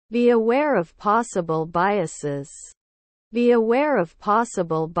Be aware of possible biases. Be aware of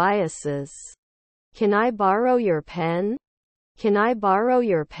possible biases. Can I borrow your pen? Can I borrow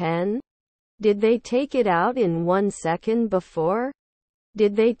your pen? Did they take it out in 1 second before?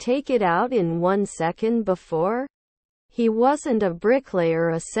 Did they take it out in 1 second before? He wasn't a bricklayer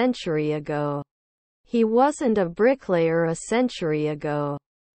a century ago. He wasn't a bricklayer a century ago.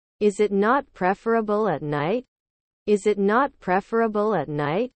 Is it not preferable at night? Is it not preferable at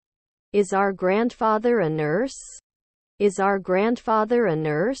night? Is our grandfather a nurse? Is our grandfather a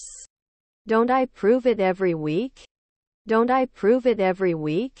nurse? Don't I prove it every week? Don't I prove it every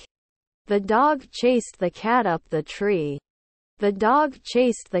week? The dog chased the cat up the tree. The dog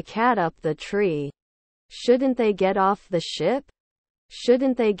chased the cat up the tree. Shouldn't they get off the ship?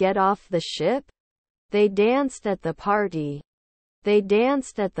 Shouldn't they get off the ship? They danced at the party. They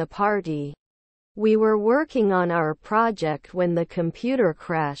danced at the party. We were working on our project when the computer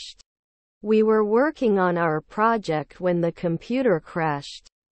crashed. We were working on our project when the computer crashed.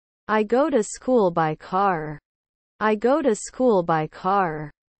 I go to school by car. I go to school by car.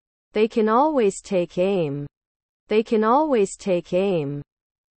 They can always take aim. They can always take aim.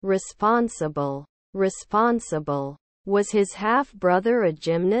 Responsible. Responsible. Was his half-brother a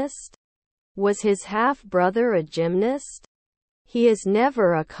gymnast? Was his half-brother a gymnast? He is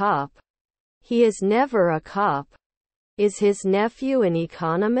never a cop. He is never a cop. Is his nephew an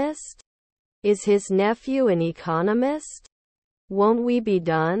economist? Is his nephew an economist? Won't we be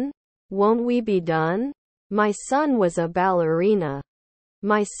done? Won't we be done? My son was a ballerina.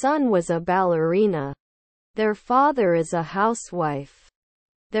 My son was a ballerina. Their father is a housewife.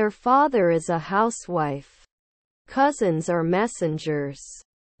 Their father is a housewife. Cousins are messengers.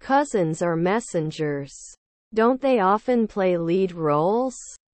 Cousins are messengers. Don't they often play lead roles?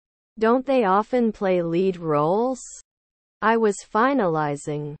 Don't they often play lead roles? I was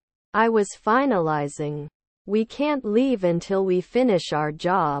finalizing. I was finalizing. We can't leave until we finish our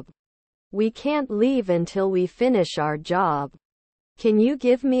job. We can't leave until we finish our job. Can you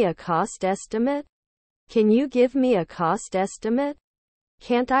give me a cost estimate? Can you give me a cost estimate?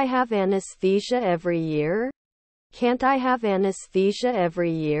 Can't I have anesthesia every year? Can't I have anesthesia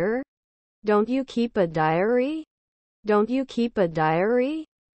every year? Don't you keep a diary? Don't you keep a diary?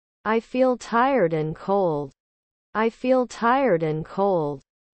 I feel tired and cold. I feel tired and cold.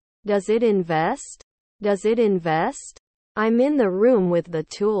 Does it invest? Does it invest? I'm in the room with the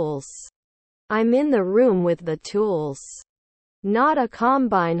tools. I'm in the room with the tools. Not a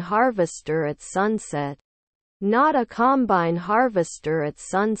combine harvester at sunset. Not a combine harvester at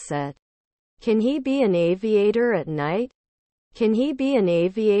sunset. Can he be an aviator at night? Can he be an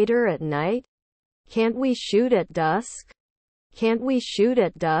aviator at night? Can't we shoot at dusk? Can't we shoot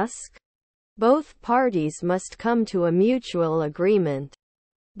at dusk? Both parties must come to a mutual agreement.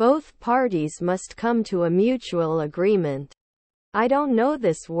 Both parties must come to a mutual agreement. I don't know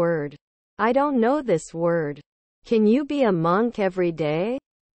this word. I don't know this word. Can you be a monk every day?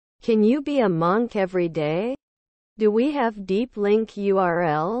 Can you be a monk every day? Do we have deep link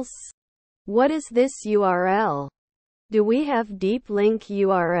URLs? What is this URL? Do we have deep link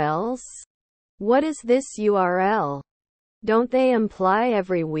URLs? What is this URL? Don't they imply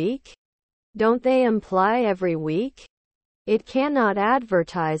every week? Don't they imply every week? It cannot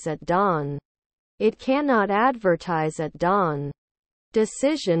advertise at dawn. It cannot advertise at dawn.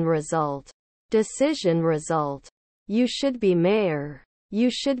 Decision result. Decision result. You should be mayor. You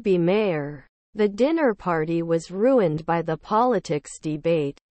should be mayor. The dinner party was ruined by the politics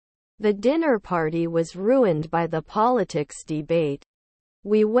debate. The dinner party was ruined by the politics debate.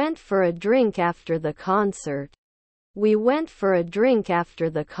 We went for a drink after the concert. We went for a drink after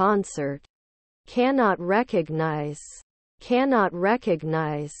the concert. Cannot recognize. Cannot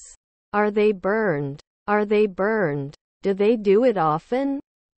recognize. Are they burned? Are they burned? Do they do it often?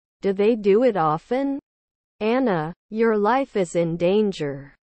 Do they do it often? Anna, your life is in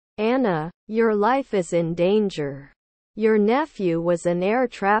danger. Anna, your life is in danger. Your nephew was an air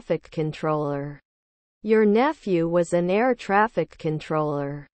traffic controller. Your nephew was an air traffic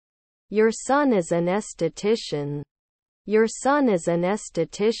controller. Your son is an esthetician. Your son is an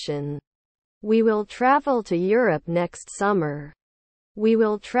esthetician. We will travel to Europe next summer. We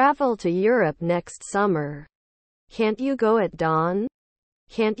will travel to Europe next summer. Can't you go at dawn?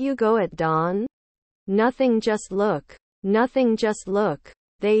 Can't you go at dawn? Nothing, just look. Nothing, just look.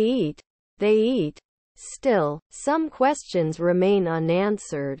 They eat. They eat. Still, some questions remain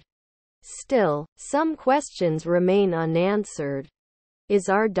unanswered. Still, some questions remain unanswered. Is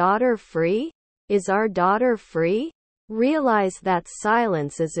our daughter free? Is our daughter free? Realize that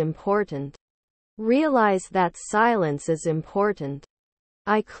silence is important. Realize that silence is important.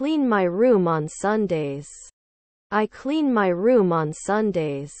 I clean my room on Sundays. I clean my room on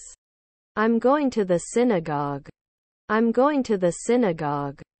Sundays. I'm going to the synagogue. I'm going to the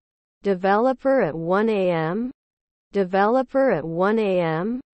synagogue. Developer at 1 a.m. Developer at 1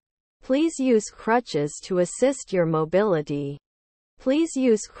 a.m. Please use crutches to assist your mobility. Please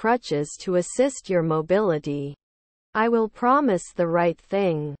use crutches to assist your mobility. I will promise the right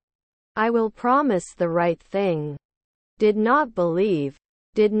thing. I will promise the right thing. Did not believe.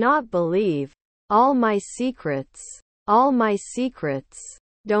 Did not believe. All my secrets. All my secrets.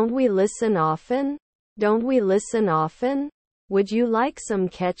 Don't we listen often? Don't we listen often? Would you like some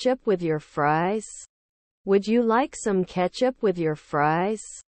ketchup with your fries? Would you like some ketchup with your fries?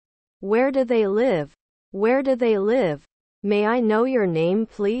 Where do they live? Where do they live? May I know your name,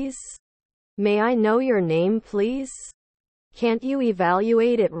 please? May I know your name, please? Can't you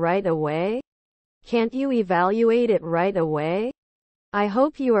evaluate it right away? Can't you evaluate it right away? I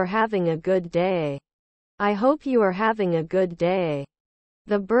hope you are having a good day. I hope you are having a good day.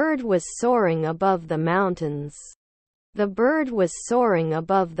 The bird was soaring above the mountains. The bird was soaring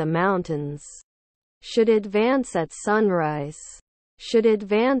above the mountains. Should advance at sunrise. Should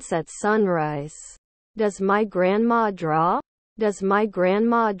advance at sunrise. Does my grandma draw? Does my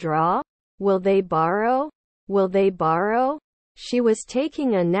grandma draw? Will they borrow? Will they borrow? She was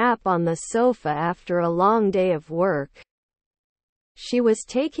taking a nap on the sofa after a long day of work. She was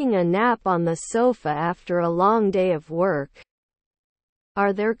taking a nap on the sofa after a long day of work.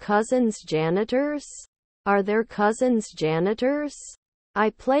 Are their cousins janitors? Are their cousins janitors? I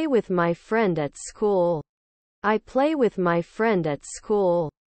play with my friend at school. I play with my friend at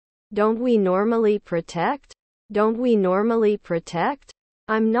school. Don't we normally protect? Don't we normally protect?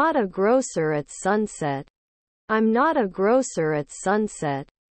 I'm not a grocer at sunset. I'm not a grocer at sunset.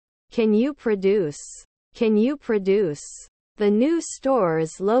 Can you produce? Can you produce? The new store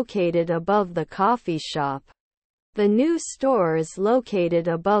is located above the coffee shop. The new store is located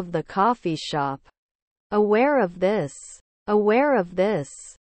above the coffee shop. Aware of this. Aware of this.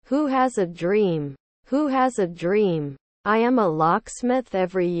 Who has a dream? Who has a dream? I am a locksmith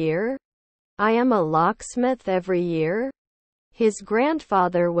every year. I am a locksmith every year. His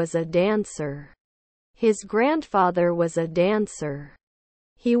grandfather was a dancer. His grandfather was a dancer.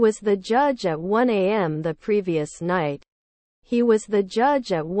 He was the judge at 1 a.m. the previous night. He was the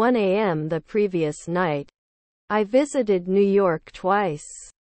judge at 1 a.m. the previous night. I visited New York twice.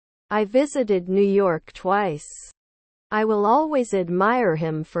 I visited New York twice. I will always admire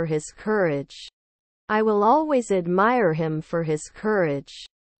him for his courage. I will always admire him for his courage.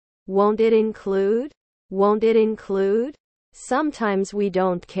 Won't it include? Won't it include? Sometimes we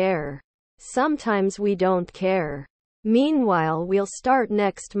don't care. Sometimes we don't care. Meanwhile, we'll start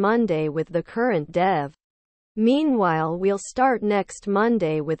next Monday with the current dev. Meanwhile, we'll start next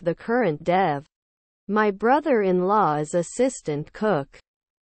Monday with the current dev. My brother-in-law is assistant cook.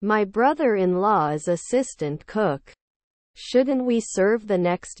 My brother-in-law is assistant cook. Shouldn't we serve the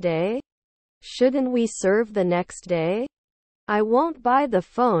next day? Shouldn't we serve the next day? I won't buy the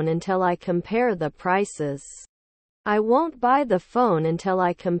phone until I compare the prices. I won't buy the phone until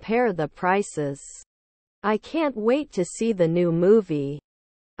I compare the prices. I can't wait to see the new movie.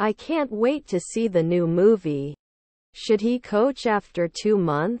 I can't wait to see the new movie. Should he coach after 2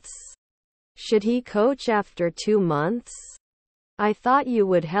 months? Should he coach after 2 months? I thought you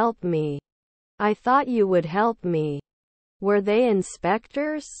would help me. I thought you would help me. Were they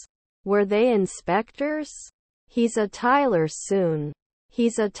inspectors? Were they inspectors? He's a Tyler soon.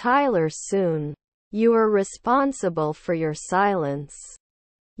 He's a Tyler soon. You are responsible for your silence.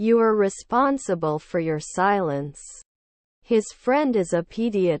 You are responsible for your silence. His friend is a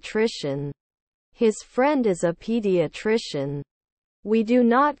pediatrician. His friend is a pediatrician. We do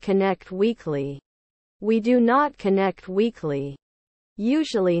not connect weekly. We do not connect weekly.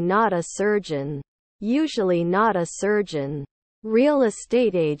 Usually not a surgeon. Usually not a surgeon. Real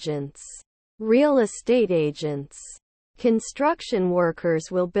estate agents. Real estate agents. Construction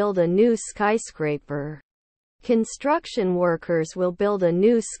workers will build a new skyscraper. Construction workers will build a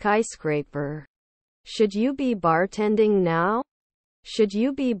new skyscraper. Should you be bartending now? Should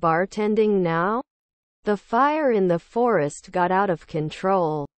you be bartending now? The fire in the forest got out of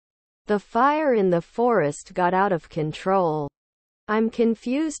control. The fire in the forest got out of control. I'm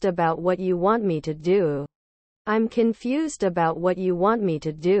confused about what you want me to do. I'm confused about what you want me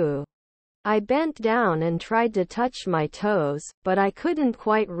to do. I bent down and tried to touch my toes, but I couldn't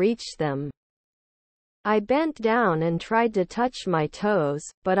quite reach them. I bent down and tried to touch my toes,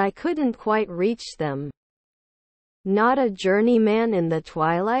 but I couldn't quite reach them. Not a journeyman in the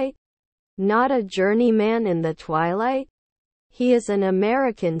twilight? Not a journeyman in the twilight? He is an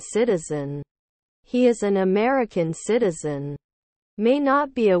American citizen. He is an American citizen. May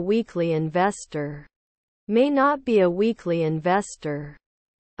not be a weekly investor. May not be a weekly investor.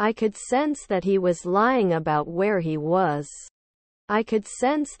 I could sense that he was lying about where he was. I could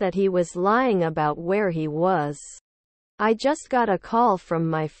sense that he was lying about where he was. I just got a call from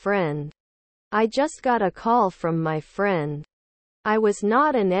my friend. I just got a call from my friend. I was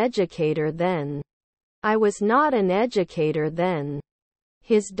not an educator then. I was not an educator then.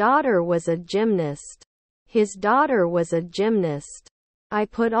 His daughter was a gymnast. His daughter was a gymnast. I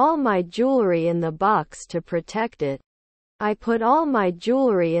put all my jewelry in the box to protect it. I put all my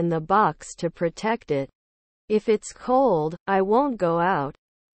jewelry in the box to protect it. If it's cold, I won't go out.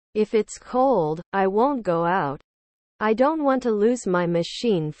 If it's cold, I won't go out. I don't want to lose my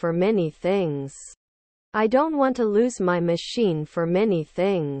machine for many things. I don't want to lose my machine for many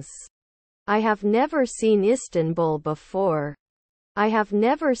things. I have never seen Istanbul before. I have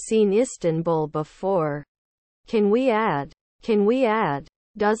never seen Istanbul before. Can we add? Can we add?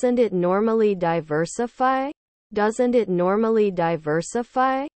 Doesn't it normally diversify? Doesn't it normally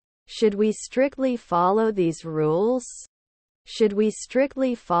diversify? Should we strictly follow these rules? Should we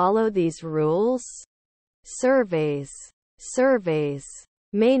strictly follow these rules? Surveys. Surveys.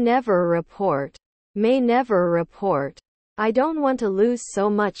 May never report. May never report. I don't want to lose so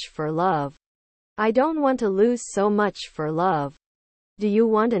much for love. I don't want to lose so much for love. Do you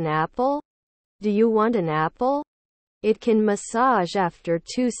want an apple? Do you want an apple? It can massage after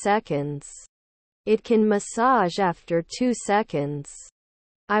 2 seconds. It can massage after 2 seconds.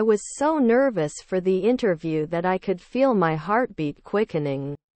 I was so nervous for the interview that I could feel my heartbeat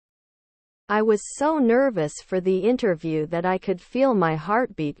quickening. I was so nervous for the interview that I could feel my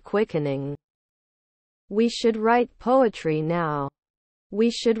heartbeat quickening. We should write poetry now.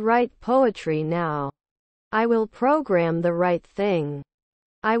 We should write poetry now. I will program the right thing.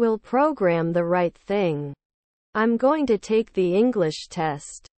 I will program the right thing. I'm going to take the English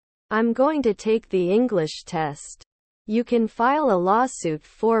test. I'm going to take the English test. You can file a lawsuit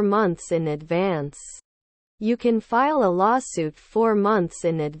 4 months in advance. You can file a lawsuit 4 months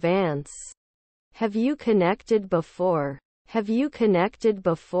in advance. Have you connected before? Have you connected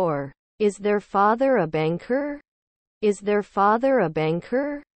before? Is their father a banker? Is their father a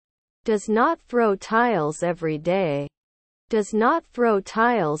banker? Does not throw tiles every day. Does not throw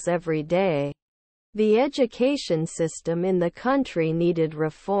tiles every day. The education system in the country needed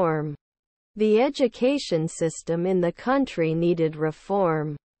reform. The education system in the country needed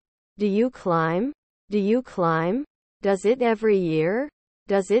reform. Do you climb? Do you climb? Does it every year?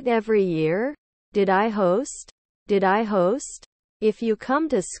 Does it every year? Did I host? Did I host? If you come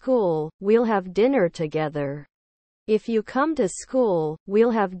to school, we'll have dinner together. If you come to school,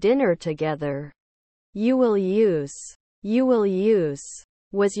 we'll have dinner together. You will use. You will use.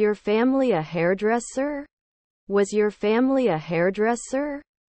 Was your family a hairdresser? Was your family a hairdresser?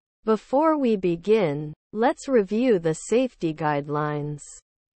 Before we begin, let's review the safety guidelines.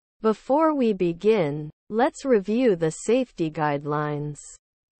 Before we begin, let's review the safety guidelines.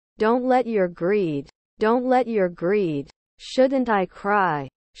 Don't let your greed. Don't let your greed. Shouldn't I cry?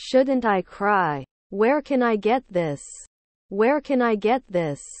 Shouldn't I cry? Where can I get this? Where can I get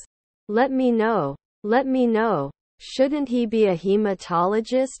this? Let me know. Let me know. Shouldn't he be a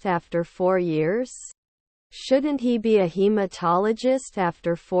hematologist after 4 years? Shouldn't he be a hematologist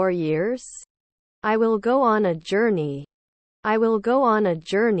after 4 years? I will go on a journey. I will go on a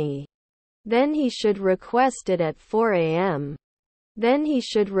journey. Then he should request it at 4 a.m. Then he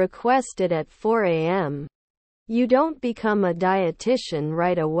should request it at 4 a.m. You don't become a dietitian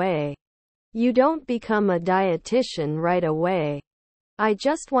right away. You don't become a dietitian right away. I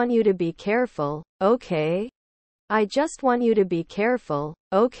just want you to be careful, okay? I just want you to be careful,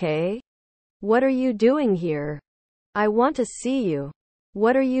 okay? What are you doing here? I want to see you.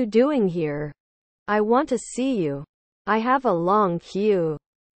 What are you doing here? I want to see you. I have a long queue.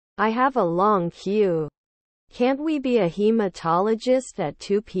 I have a long queue. Can't we be a hematologist at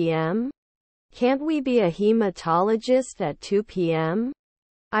 2 p.m.? Can't we be a hematologist at 2 p.m.?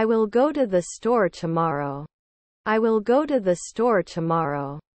 I will go to the store tomorrow. I will go to the store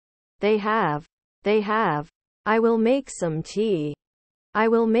tomorrow. They have. I will make some tea. I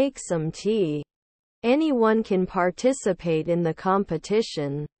will make some tea. Anyone can participate in the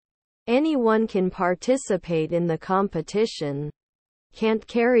competition. Anyone can participate in the competition. Can't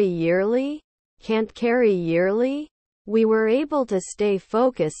carry yearly? Can't carry yearly? We were able to stay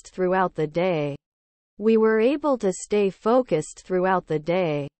focused throughout the day. We were able to stay focused throughout the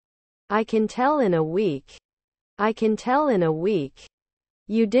day. I can tell in a week. I can tell in a week.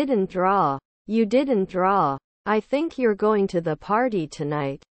 You didn't draw. You didn't draw. I think you're going to the party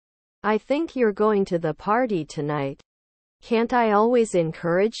tonight. I think you're going to the party tonight. Can't I always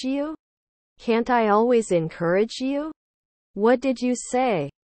encourage you? Can't I always encourage you? What did you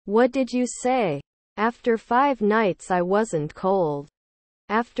say? What did you say? After 5 nights I wasn't cold.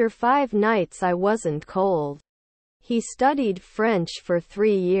 After 5 nights I wasn't cold. He studied French for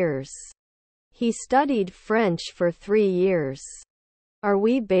 3 years. He studied French for 3 years. Are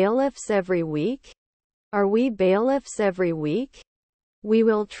we bailiffs every week? Are we bailiffs every week? We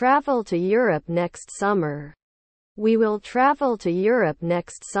will travel to Europe next summer. We will travel to Europe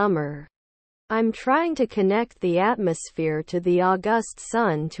next summer. I'm trying to connect the atmosphere to the August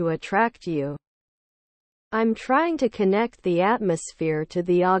sun to attract you. I'm trying to connect the atmosphere to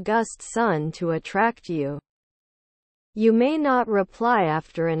the August sun to attract you. You may not reply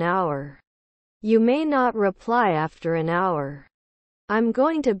after an hour. You may not reply after an hour. I'm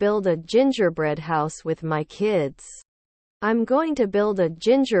going to build a gingerbread house with my kids. I'm going to build a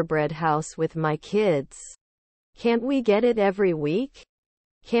gingerbread house with my kids. Can't we get it every week?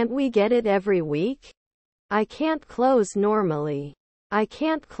 Can't we get it every week? I can't close normally. I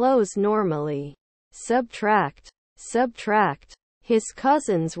can't close normally. Subtract. Subtract. His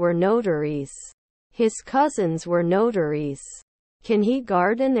cousins were notaries. His cousins were notaries. Can he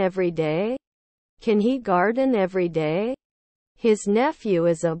garden every day? Can he garden every day? His nephew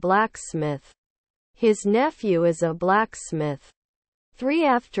is a blacksmith. His nephew is a blacksmith. 3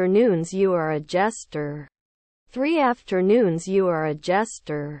 afternoons you are a jester. 3 afternoons you are a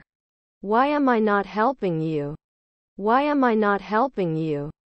jester. Why am I not helping you? Why am I not helping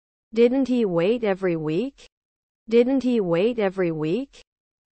you? Didn't he wait every week? Didn't he wait every week?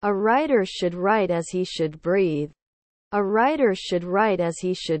 A writer should write as he should breathe. A writer should write as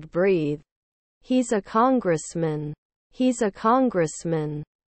he should breathe. He's a congressman. He's a congressman.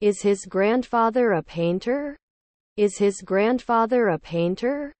 Is his grandfather a painter? Is his grandfather a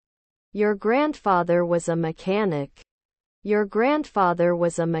painter? Your grandfather was a mechanic. Your grandfather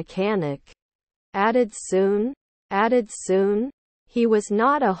was a mechanic. Added soon? Added soon? He was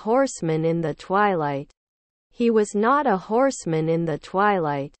not a horseman in the twilight. He was not a horseman in the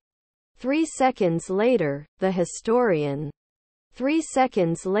twilight. 3 seconds later, the historian. 3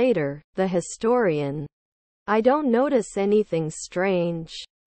 seconds later, the historian. I don't notice anything strange.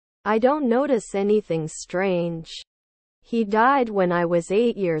 I don't notice anything strange. He died when I was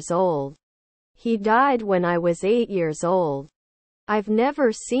 8 years old. He died when I was 8 years old. I've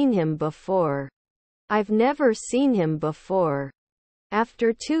never seen him before. I've never seen him before.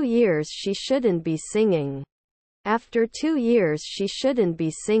 After 2 years she shouldn't be singing. After 2 years she shouldn't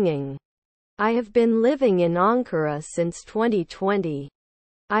be singing. I have been living in Ankara since 2020.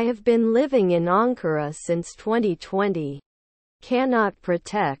 I have been living in Ankara since 2020. Cannot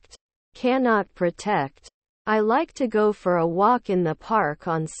protect. Cannot protect. I like to go for a walk in the park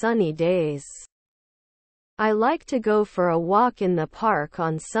on sunny days. I like to go for a walk in the park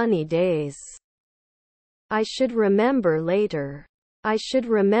on sunny days. I should remember later. I should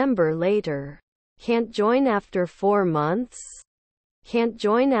remember later. Can't join after 4 months? Can't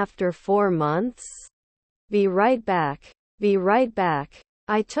join after 4 months? Be right back. Be right back.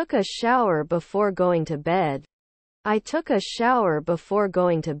 I took a shower before going to bed. I took a shower before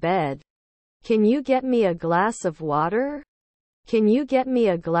going to bed. Can you get me a glass of water? Can you get me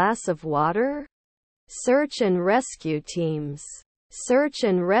a glass of water? Search and rescue teams. Search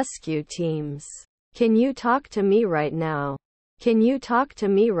and rescue teams. Can you talk to me right now? Can you talk to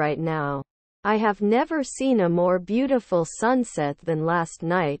me right now? I have never seen a more beautiful sunset than last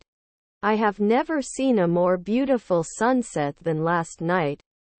night. I have never seen a more beautiful sunset than last night.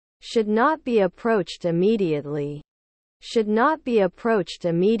 Should not be approached immediately. Should not be approached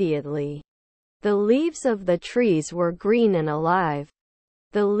immediately. The leaves of the trees were green and alive.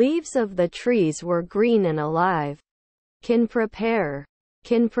 The leaves of the trees were green and alive. Can prepare.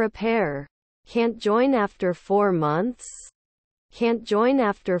 Can prepare. Can't join after 4 months? Can't join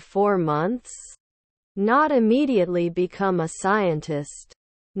after 4 months? Not immediately become a scientist.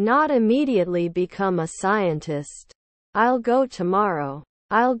 Not immediately become a scientist. I'll go tomorrow.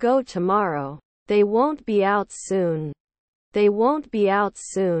 I'll go tomorrow. They won't be out soon. They won't be out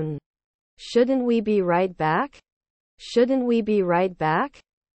soon. Shouldn't we be right back? Shouldn't we be right back?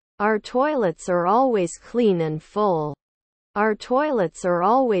 Our toilets are always clean and full. Our toilets are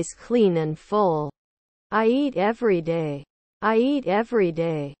always clean and full. I eat every day. I eat every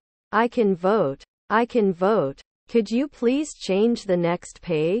day. I can vote. I can vote. Could you please change the next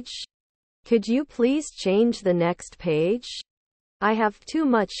page? Could you please change the next page? I have too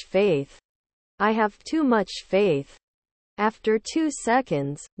much faith. I have too much faith. After 2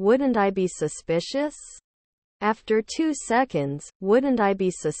 seconds, wouldn't I be suspicious? After 2 seconds, wouldn't I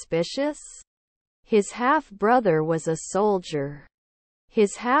be suspicious? His half-brother was a soldier.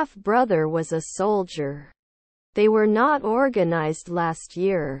 His half-brother was a soldier. They were not organized last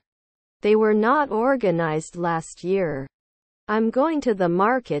year. They were not organized last year. I'm going to the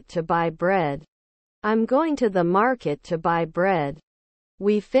market to buy bread. I'm going to the market to buy bread.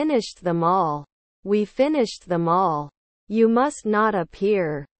 We finished them all. We finished them all. You must not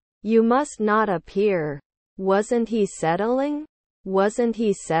appear. You must not appear. Wasn't he settling? Wasn't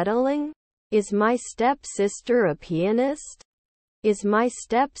he settling? Is my stepsister a pianist? Is my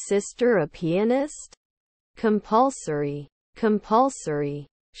stepsister a pianist? Compulsory. Compulsory.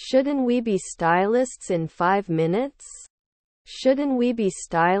 Shouldn't we be stylists in 5 minutes? Shouldn't we be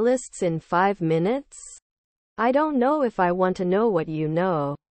stylists in 5 minutes? I don't know if I want to know what you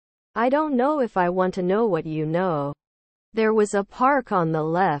know. I don't know if I want to know what you know. There was a park on the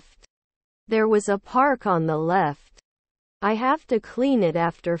left. There was a park on the left. I have to clean it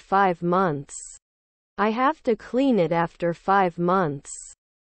after 5 months. I have to clean it after 5 months.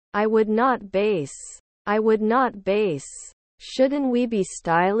 I would not base. I would not base. Shouldn't we be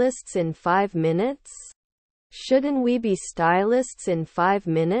stylists in 5 minutes? Shouldn't we be stylists in 5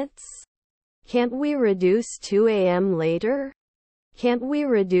 minutes? Can't we reduce 2 a.m. later? Can't we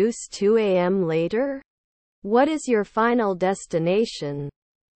reduce 2 a.m. later? What is your final destination?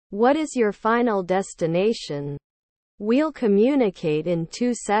 What is your final destination? We'll communicate in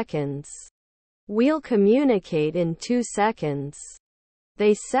 2 seconds. We'll communicate in 2 seconds.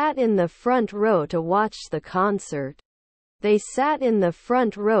 They sat in the front row to watch the concert. They sat in the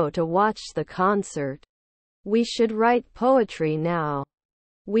front row to watch the concert. We should write poetry now.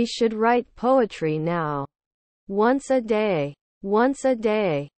 We should write poetry now. Once a day. Once a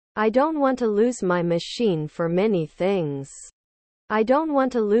day. I don't want to lose my machine for many things. I don't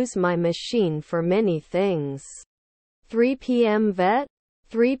want to lose my machine for many things. 3 p.m. vet?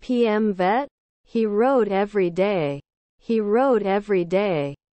 3 p.m. vet? He rode every day. He rode every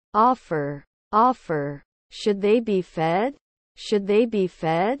day. Offer. Offer. Should they be fed? Should they be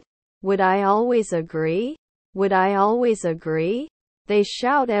fed? Would I always agree? Would I always agree? They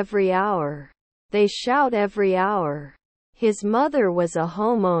shout every hour. They shout every hour. His mother was a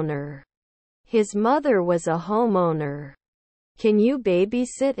homeowner. His mother was a homeowner. Can you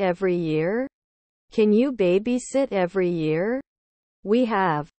babysit every year? Can you babysit every year? We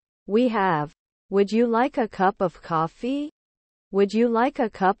have. We have. Would you like a cup of coffee? Would you like a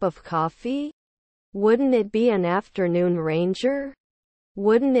cup of coffee? Wouldn't it be an afternoon ranger?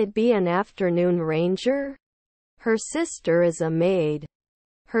 Wouldn't it be an afternoon ranger? Her sister is a maid.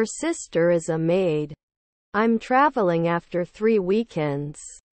 Her sister is a maid. I'm traveling after 3 weekends.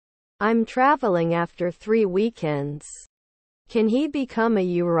 I'm traveling after 3 weekends. Can he become a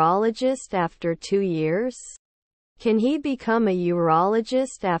urologist after 2 years? Can he become a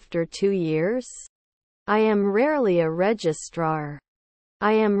urologist after 2 years? I am rarely a registrar.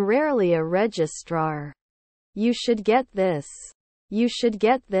 I am rarely a registrar. You should get this. You should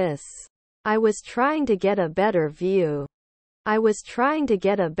get this. I was trying to get a better view. I was trying to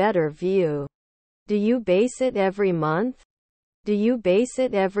get a better view. Do you base it every month? Do you base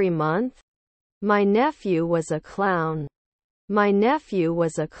it every month? My nephew was a clown. My nephew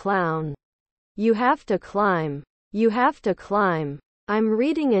was a clown. You have to climb. You have to climb. I'm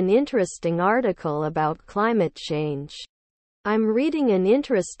reading an interesting article about climate change. I'm reading an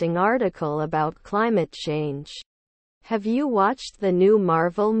interesting article about climate change. Have you watched the new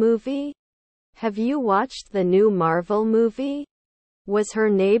Marvel movie? Have you watched the new Marvel movie? Was her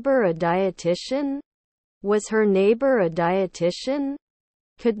neighbor a dietitian? Was her neighbor a dietitian?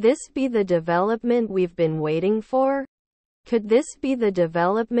 Could this be the development we've been waiting for? Could this be the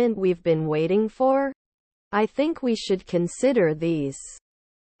development we've been waiting for? I think we should consider these.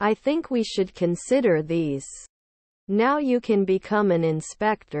 I think we should consider these. Now you can become an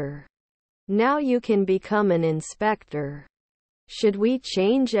inspector. Now you can become an inspector. Should we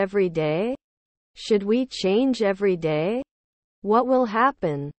change every day? Should we change every day? What will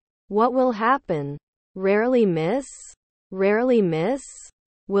happen? What will happen? Rarely miss? Rarely miss?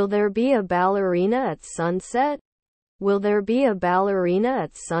 Will there be a ballerina at sunset? Will there be a ballerina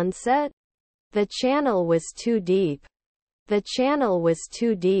at sunset? The channel was too deep. The channel was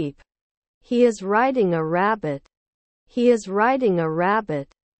too deep. He is riding a rabbit. He is riding a rabbit.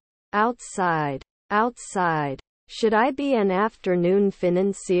 Outside. Outside. Should I be an afternoon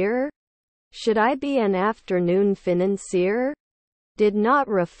financier? Should I be an afternoon financier? Did not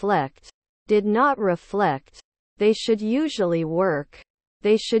reflect. Did not reflect. They should usually work.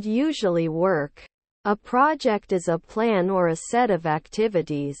 They should usually work. A project is a plan or a set of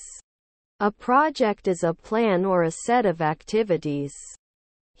activities. A project is a plan or a set of activities.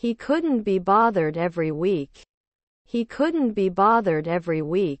 He couldn't be bothered every week. He couldn't be bothered every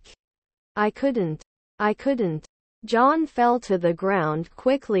week. I couldn't. John fell to the ground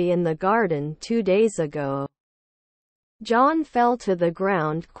quickly in the garden 2 days ago. John fell to the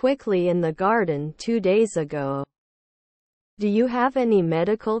ground quickly in the garden 2 days ago. Do you have any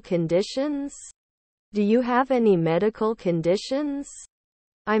medical conditions? Do you have any medical conditions?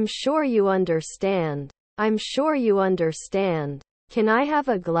 I'm sure you understand. I'm sure you understand. Can I have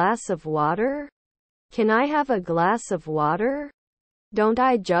a glass of water? Can I have a glass of water? Don't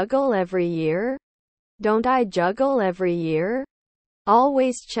I juggle every year? Don't I juggle every year?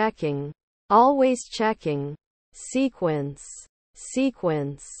 Always checking. Always checking. Sequence.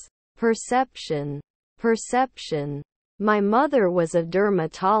 Sequence. Perception. Perception. My mother was a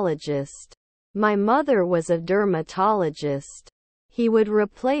dermatologist. My mother was a dermatologist. He would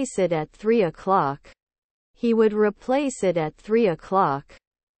replace it at 3 o'clock. He would replace it at 3 o'clock.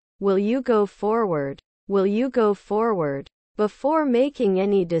 Will you go forward? Will you go forward? Before making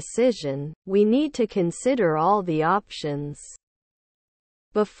any decision, we need to consider all the options.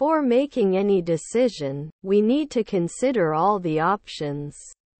 Before making any decision, we need to consider all the options.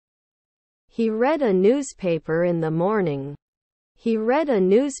 He read a newspaper in the morning. He read a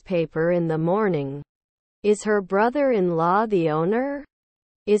newspaper in the morning. Is her brother-in-law the owner?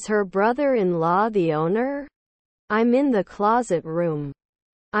 Is her brother-in-law the owner? I'm in the closet room.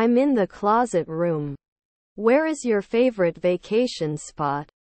 I'm in the closet room. Where is your favorite vacation spot?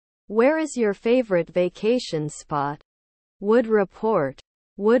 Where is your favorite vacation spot? Would report.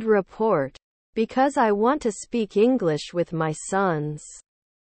 Would report. Because I want to speak English with my sons.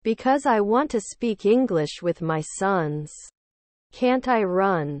 Because I want to speak English with my sons. Can't I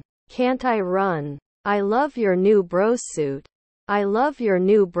run? Can't I run? I love your new bro suit. I love your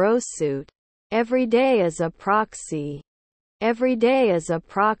new bro suit. Every day is a proxy. Every day is a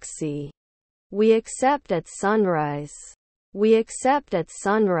proxy. We accept at sunrise. We accept at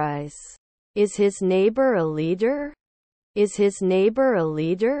sunrise. Is his neighbor a leader? Is his neighbor a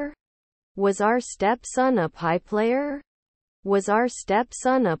leader? Was our stepson a pipe player? Was our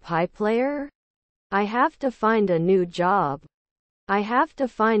stepson a pipe player? I have to find a new job. I have to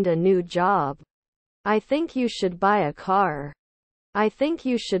find a new job. I think you should buy a car. I think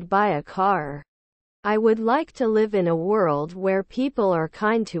you should buy a car. I would like to live in a world where people are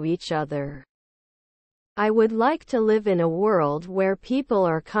kind to each other. I would like to live in a world where people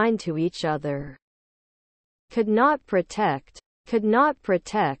are kind to each other. Could not protect. Could not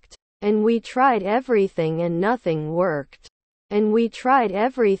protect. And we tried everything and nothing worked. And we tried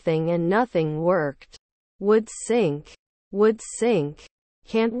everything and nothing worked. Would sink. Would sink.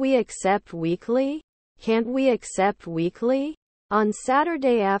 Can't we accept weekly? Can't we accept weekly? On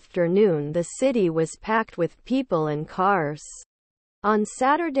Saturday afternoon the city was packed with people and cars. On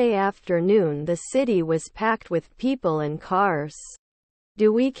Saturday afternoon the city was packed with people and cars.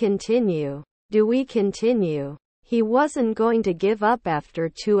 Do we continue? Do we continue? He wasn't going to give up after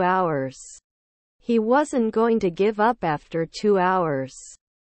 2 hours. He wasn't going to give up after 2 hours.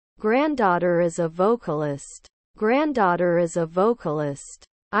 Granddaughter is a vocalist. Granddaughter is a vocalist.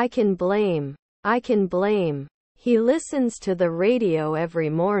 I can blame. I can blame. He listens to the radio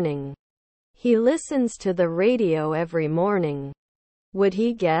every morning. He listens to the radio every morning. Would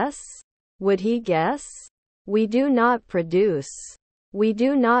he guess? Would he guess? We do not produce. We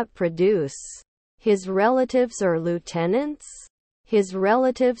do not produce. His relatives are lieutenants? His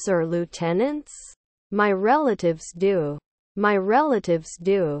relatives are lieutenants? My relatives do. My relatives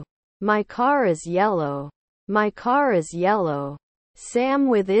do. My car is yellow. My car is yellow. Sam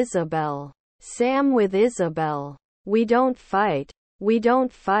with Isabel. Sam with Isabel. We don't fight. We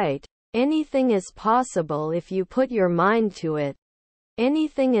don't fight. Anything is possible if you put your mind to it.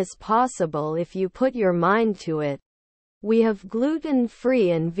 Anything is possible if you put your mind to it. We have gluten-free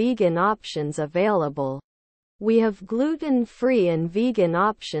and vegan options available. We have gluten-free and vegan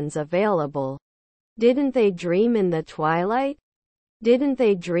options available. Didn't they dream in the twilight? Didn't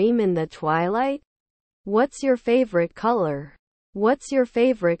they dream in the twilight? What's your favorite color? What's your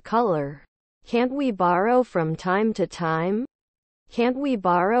favorite color? Can't we borrow from time to time? Can't we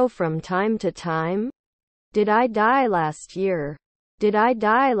borrow from time to time? Did I die last year? Did I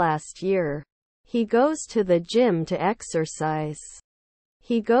die last year? He goes to the gym to exercise.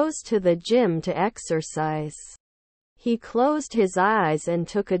 He goes to the gym to exercise. He closed his eyes and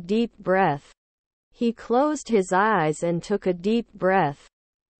took a deep breath. He closed his eyes and took a deep breath.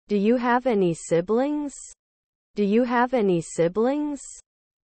 Do you have any siblings? Do you have any siblings?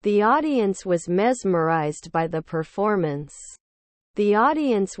 The audience was mesmerized by the performance. The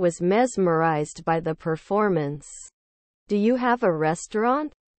audience was mesmerized by the performance. Do you have a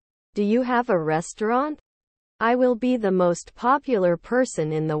restaurant? Do you have a restaurant? I will be the most popular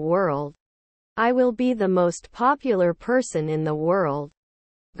person in the world. I will be the most popular person in the world.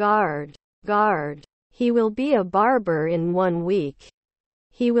 Guard. Guard. He will be a barber in 1 week.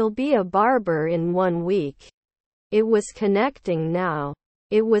 He will be a barber in 1 week. It was connecting now.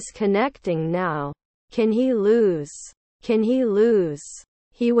 It was connecting now. Can he lose? Can he lose?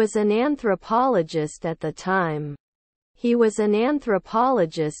 He was an anthropologist at the time. He was an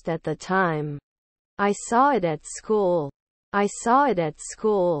anthropologist at the time. I saw it at school. I saw it at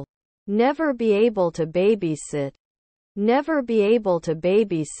school. Never be able to babysit. Never be able to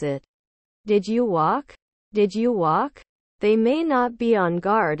babysit. Did you walk? Did you walk? They may not be on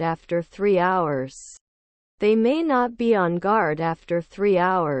guard after 3 hours. They may not be on guard after 3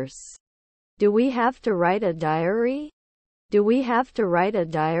 hours. Do we have to write a diary? Do we have to write a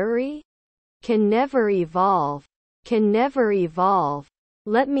diary? Can never evolve. Can never evolve.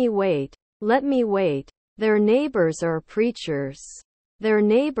 Let me wait. Let me wait. Their neighbors are preachers. Their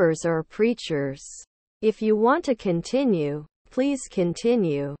neighbors are preachers. If you want to continue, please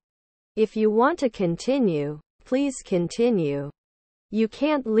continue. If you want to continue, please continue. You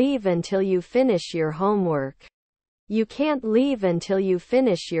can't leave until you finish your homework. You can't leave until you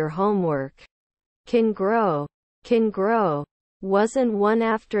finish your homework. Can grow. Can grow. Wasn't one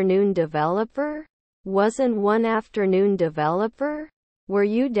afternoon developer? Wasn't one afternoon developer? Were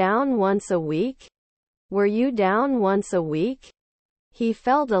you down once a week? Were you down once a week? He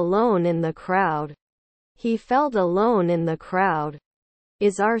felt alone in the crowd. He felt alone in the crowd.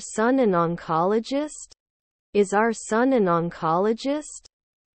 Is our son an oncologist? Is our son an oncologist?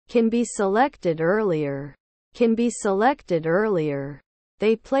 Can be selected earlier. Can be selected earlier.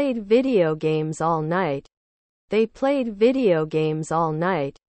 They played video games all night. They played video games all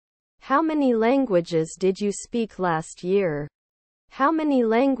night. How many languages did you speak last year? How many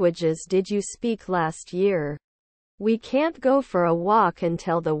languages did you speak last year? We can't go for a walk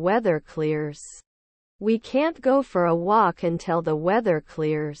until the weather clears. We can't go for a walk until the weather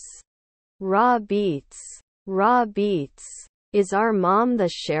clears. Raw beets. Raw beets. Is our mom the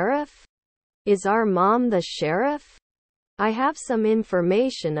sheriff? Is our mom the sheriff? I have some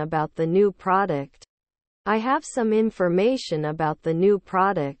information about the new product. I have some information about the new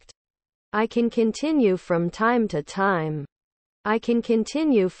product. I can continue from time to time. I can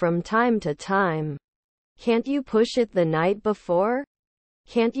continue from time to time. Can't you push it the night before?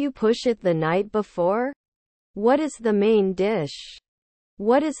 Can't you push it the night before? What is the main dish?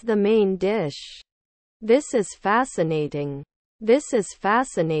 What is the main dish? This is fascinating. This is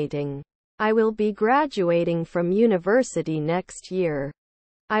fascinating. I will be graduating from university next year.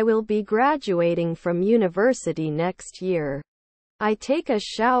 I will be graduating from university next year. I take a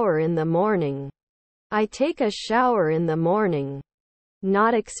shower in the morning. I take a shower in the morning.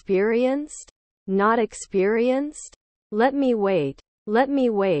 Not experienced? Not experienced? Let me wait. Let me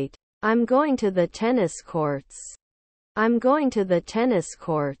wait. I'm going to the tennis courts. I'm going to the tennis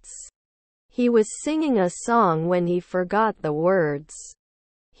courts. He was singing a song when he forgot the words.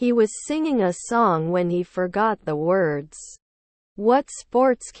 He was singing a song when he forgot the words. What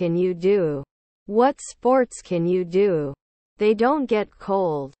sports can you do? What sports can you do? They don't get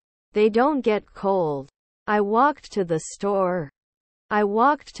cold. They don't get cold. I walked to the store. I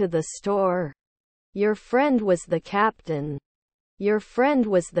walked to the store. Your friend was the captain. Your friend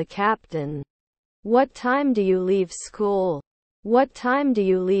was the captain. What time do you leave school? What time do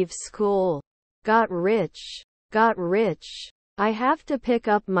you leave school? Got rich. Got rich. I have to pick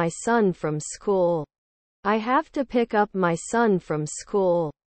up my son from school. I have to pick up my son from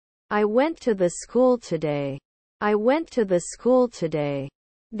school. I went to the school today. I went to the school today.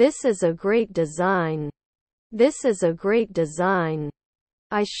 This is a great design. This is a great design.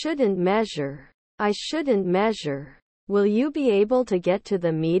 I shouldn't measure. I shouldn't measure. Will you be able to get to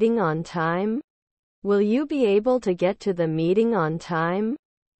the meeting on time? Will you be able to get to the meeting on time?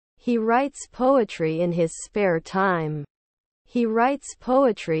 He writes poetry in his spare time. He writes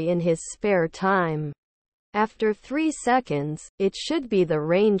poetry in his spare time. After 3 seconds, it should be the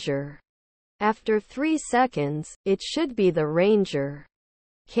ranger. After 3 seconds, it should be the ranger.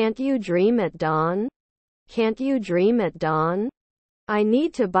 Can't you dream at dawn? Can't you dream at dawn? I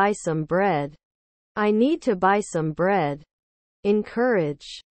need to buy some bread. I need to buy some bread.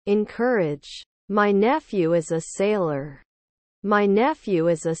 Encourage. Encourage. My nephew is a sailor. My nephew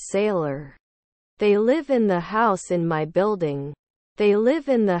is a sailor. They live in the house in my building. They live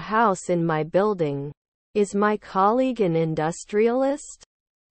in the house in my building. Is my colleague an industrialist?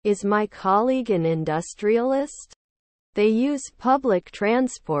 Is my colleague an industrialist? They use public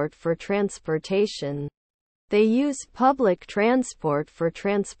transport for transportation. They use public transport for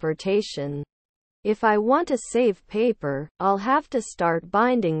transportation. If I want to save paper, I'll have to start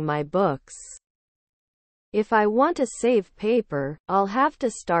binding my books. If I want to save paper, I'll have to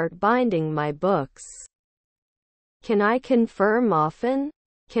start binding my books. Can I confirm often?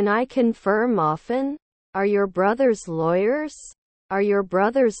 Can I confirm often? Are your brothers lawyers? Are your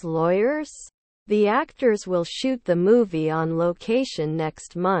brothers lawyers? The actors will shoot the movie on location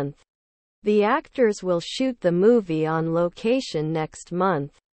next month. The actors will shoot the movie on location next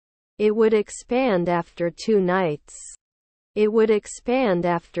month. It would expand after 2 nights. It would expand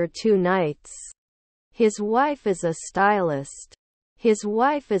after 2 nights. His wife is a stylist. His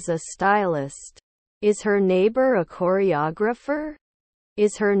wife is a stylist. Is her neighbor a choreographer?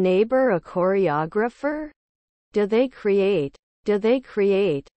 Is her neighbor a choreographer? Do they create? Do they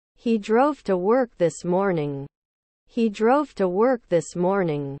create? He drove to work this morning. He drove to work this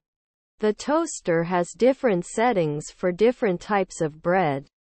morning. The toaster has different settings for different types of bread.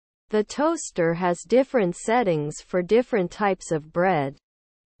 The toaster has different settings for different types of bread.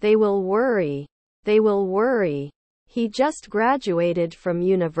 They will worry. They will worry. He just graduated from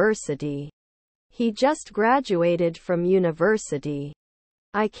university. He just graduated from university.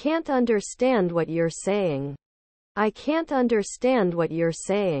 I can't understand what you're saying. I can't understand what you're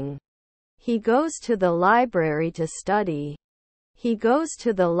saying. He goes to the library to study. He goes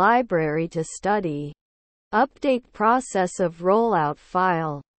to the library to study. Update process of rollout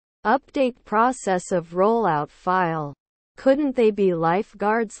file. Update process of rollout file. Couldn't they be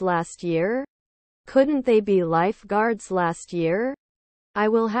lifeguards last year? Couldn't they be lifeguards last year? I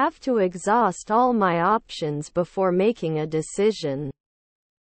will have to exhaust all my options before making a decision.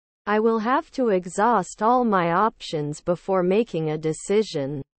 I will have to exhaust all my options before making a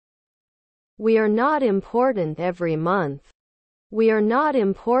decision. We are not important every month. We are not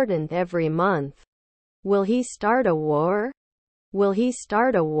important every month. Will he start a war? Will he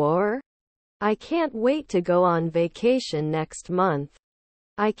start a war? I can't wait to go on vacation next month.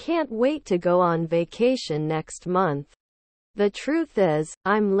 I can't wait to go on vacation next month. The truth is,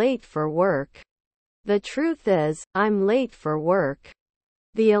 I'm late for work. The truth is, I'm late for work.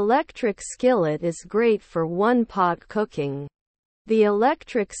 The electric skillet is great for one-pot cooking. The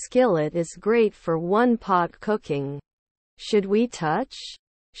electric skillet is great for one-pot cooking. Should we touch?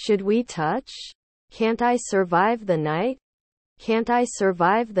 Should we touch? Can't I survive the night? Can't I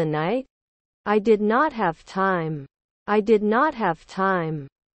survive the night? I did not have time. I did not have time.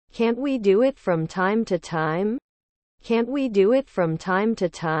 Can't we do it from time to time? Can't we do it from time to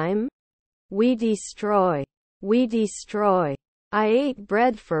time? We destroy. We destroy. I ate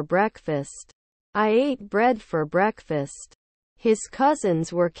bread for breakfast. I ate bread for breakfast. His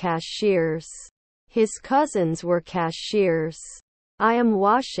cousins were cashiers. His cousins were cashiers. I am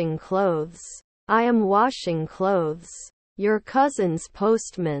washing clothes. I am washing clothes. Your cousin's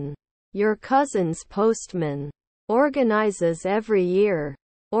postman. Your cousin's postman. Organizes every year.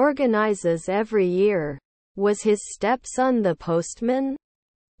 Organizes every year. Was his stepson the postman?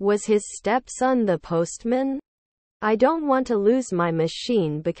 Was his stepson the postman? I don't want to lose my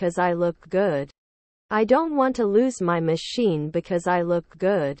machine because I look good. I don't want to lose my machine because I look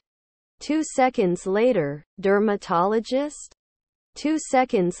good. 2 seconds later, dermatologist? 2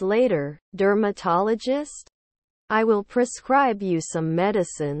 seconds later, dermatologist? I will prescribe you some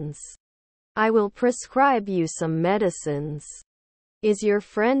medicines. I will prescribe you some medicines. Is your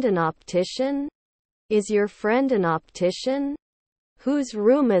friend an optician? Is your friend an optician? Whose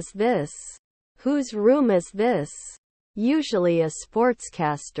room is this? Whose room is this? Usually a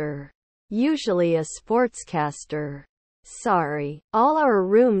sportscaster. Usually a sportscaster. Sorry, all our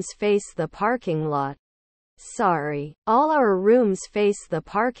rooms face the parking lot. Sorry, all our rooms face the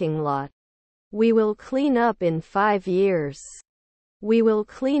parking lot. We will clean up in 5 years. We will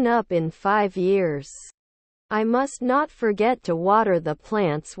clean up in 5 years. I must not forget to water the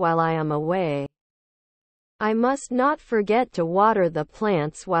plants while I am away. I must not forget to water the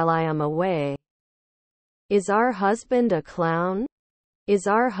plants while I am away. Is our husband a clown? Is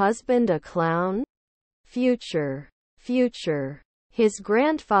our husband a clown? Future. Future. His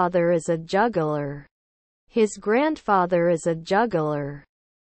grandfather is a juggler. His grandfather is a juggler.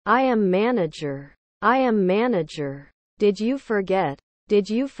 I am manager. I am manager. Did you forget? Did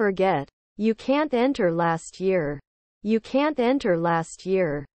you forget? You can't enter last year. You can't enter last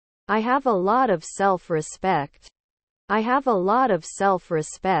year. I have a lot of self-respect. I have a lot of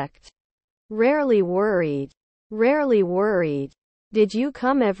self-respect. Rarely worried. Rarely worried. Did you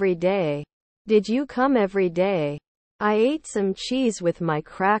come every day? Did you come every day? I ate some cheese with my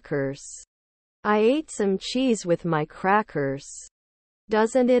crackers. I ate some cheese with my crackers.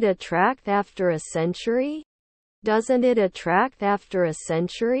 Doesn't it attract after a century? Doesn't it attract after a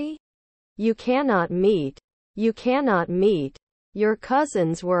century? You cannot meet. You cannot meet. Your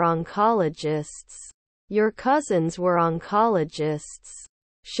cousins were oncologists. Your cousins were oncologists.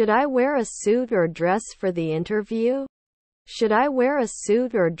 Should I wear a suit or dress for the interview? Should I wear a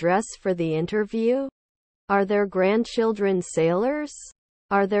suit or dress for the interview? Are their grandchildren sailors?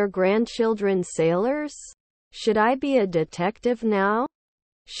 Are their grandchildren sailors? Should I be a detective now?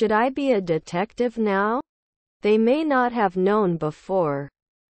 Should I be a detective now? They may not have known before.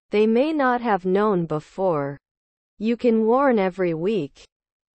 They may not have known before. You can warn every week.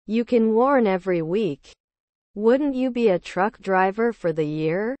 You can warn every week. Wouldn't you be a truck driver for the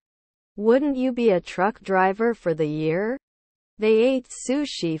year? Wouldn't you be a truck driver for the year? They ate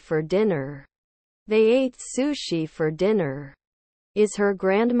sushi for dinner. They ate sushi for dinner. Is her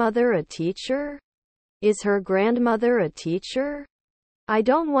grandmother a teacher? Is her grandmother a teacher? I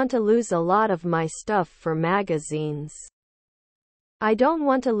don't want to lose a lot of my stuff for magazines. I don't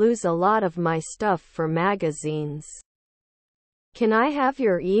want to lose a lot of my stuff for magazines. Can I have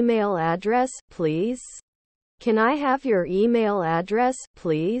your email address, please? Can I have your email address,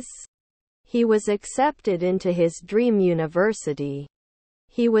 please? He was accepted into his dream university.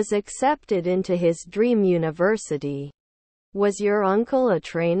 He was accepted into his dream university. Was your uncle a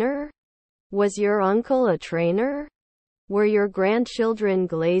trainer? Was your uncle a trainer? Were your grandchildren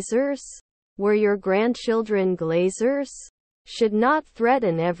glazers? Were your grandchildren glazers? Should not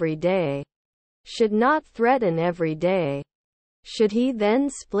threaten every day. Should not threaten every day. Should he then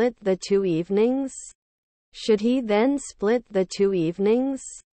split the 2 evenings? Should he then split the 2 evenings?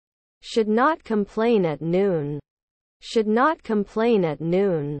 Should not complain at noon. Should not complain at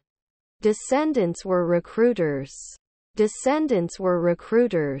noon. Descendants were recruiters. Descendants were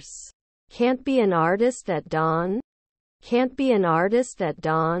recruiters. Can't be an artist at dawn. Can't be an artist at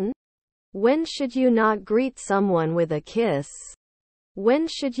dawn. When should you not greet someone with a kiss? When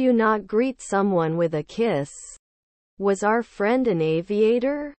should you not greet someone with a kiss? Was our friend an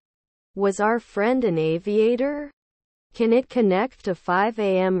aviator? Was our friend an aviator? Can it connect to 5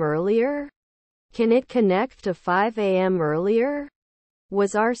 a.m. earlier? Can it connect to 5 a.m. earlier?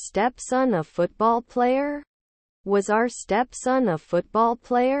 Was our stepson a football player? Was our stepson a football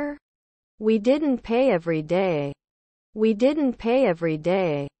player? We didn't pay every day. We didn't pay every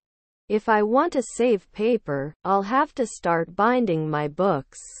day. If I want to save paper, I'll have to start binding my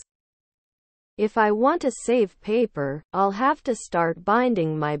books. If I want to save paper, I'll have to start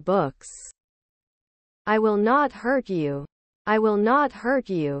binding my books. I will not hurt you. I will not hurt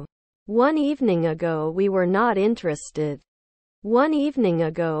you. One evening ago we were not interested. One evening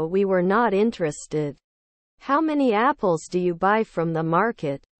ago we were not interested. How many apples do you buy from the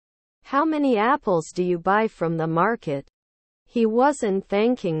market? How many apples do you buy from the market? He wasn't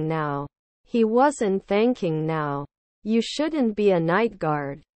thanking now. He wasn't thanking now. You shouldn't be a night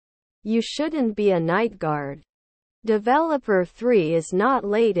guard. You shouldn't be a night guard. Developer 3 is not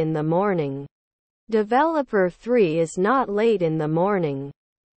late in the morning. Developer 3 is not late in the morning.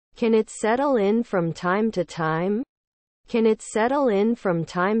 Can it settle in from time to time? Can it settle in from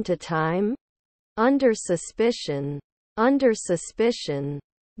time to time? Under suspicion. Under suspicion.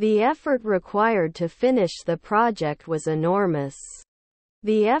 The effort required to finish the project was enormous.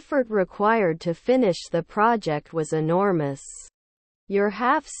 The effort required to finish the project was enormous. Your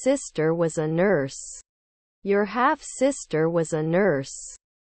half-sister was a nurse. Your half-sister was a nurse.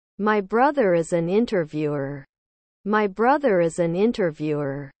 My brother is an interviewer. My brother is an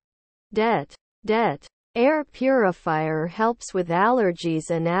interviewer. Debt. Debt. Air purifier helps with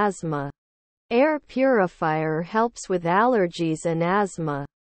allergies and asthma. Air purifier helps with allergies and asthma.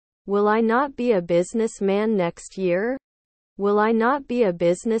 Will I not be a businessman next year? Will I not be a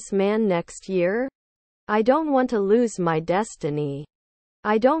businessman next year? I don't want to lose my destiny.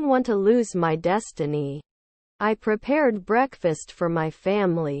 I don't want to lose my destiny. I prepared breakfast for my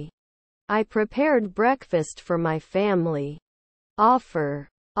family. I prepared breakfast for my family. Offer.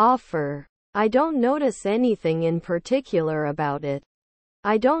 Offer. I don't notice anything in particular about it.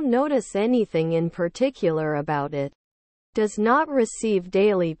 I don't notice anything in particular about it. Does not receive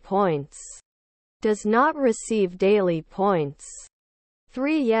daily points. Does not receive daily points.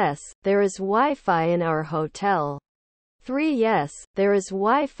 3 Yes, there is Wi-Fi in our hotel. 3 Yes, there is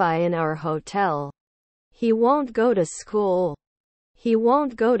Wi-Fi in our hotel. He won't go to school. He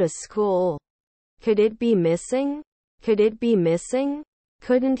won't go to school. Could it be missing? Could it be missing?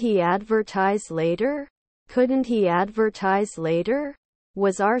 Couldn't he advertise later? Couldn't he advertise later?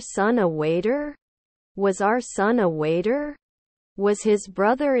 Was our son a waiter? Was our son a waiter? Was his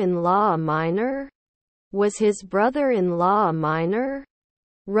brother-in-law a minor? Was his brother-in-law a minor?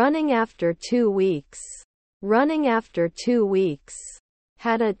 Running after 2 weeks. Running after 2 weeks.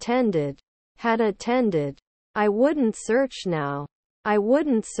 Had attended. Had attended. I wouldn't search now. I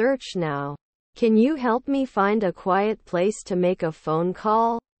wouldn't search now. Can you help me find a quiet place to make a phone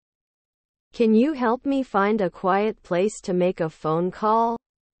call? Can you help me find a quiet place to make a phone call?